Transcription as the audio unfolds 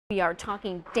We are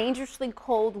talking dangerously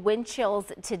cold wind chills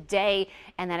today,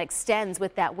 and that extends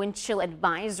with that wind chill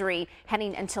advisory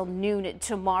heading until noon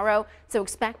tomorrow. So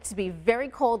expect to be very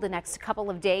cold the next couple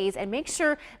of days, and make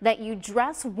sure that you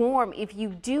dress warm if you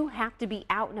do have to be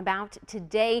out and about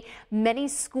today. Many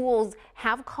schools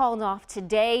have called off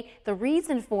today. The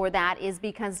reason for that is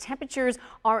because temperatures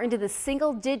are into the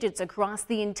single digits across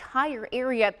the entire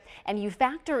area, and you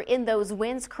factor in those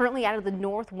winds currently out of the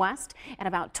northwest at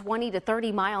about 20 to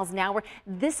 30 miles an hour.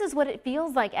 This is what it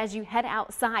feels like as you head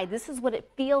outside. This is what it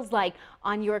feels like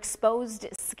on your exposed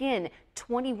skin.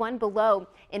 21 below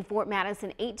in Fort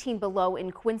Madison, 18 below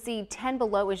in Quincy, 10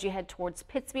 below as you head towards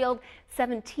Pittsfield,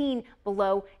 17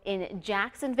 below in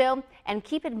Jacksonville. And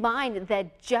keep in mind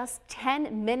that just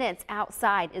 10 minutes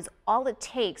outside is all it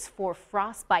takes for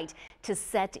frostbite to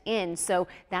set in. So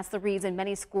that's the reason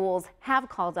many schools have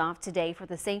called off today for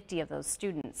the safety of those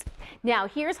students. Now,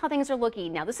 here's how things are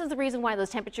looking. Now, this is the reason why those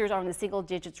temperatures are in the single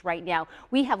digits right now.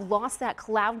 We have lost that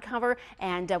cloud cover,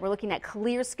 and we're looking at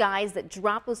clear skies that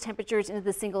drop those temperatures into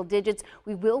the single digits.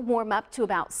 We will warm up to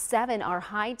about 7, our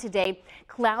high today.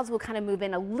 Clouds will kind of move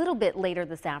in a little bit later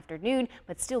this afternoon,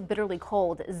 but still bitterly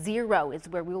cold. 0 is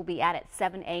where we will be at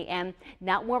 7 a.m.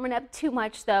 Not warming up too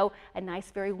much, though. A nice,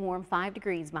 very warm 5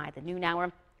 degrees by the noon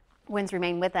hour. Winds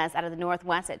remain with us out of the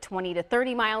northwest at 20 to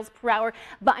 30 miles per hour.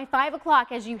 By 5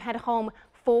 o'clock as you head home,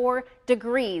 4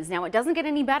 degrees. Now, it doesn't get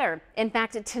any better. In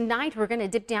fact, tonight we're going to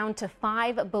dip down to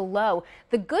 5 below.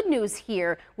 The good news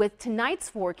here with tonight's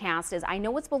forecast is I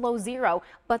know it's below 0,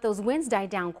 but those winds died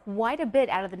down quite a bit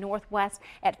out of the northwest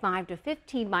at 5 to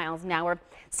 15 miles an hour.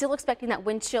 Still expecting that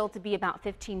wind chill to be about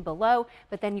 15 below,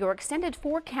 but then your extended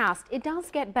forecast, it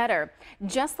does get better.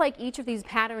 Just like each of these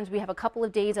patterns, we have a couple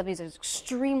of days of these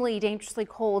extremely dangerously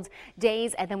cold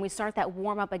days, and then we start that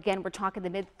warm up again. We're talking the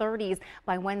mid-30s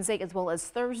by Wednesday as well as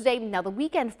Thursday. Now, the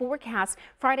weekend forecast,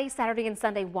 Friday, Saturday, and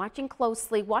Sunday, watching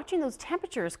those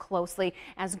temperatures closely,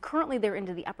 as currently they're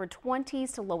into the upper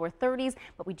 20s to lower 30s,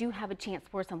 but we do have a chance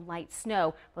for some light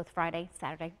snow both Friday,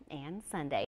 Saturday, and Sunday.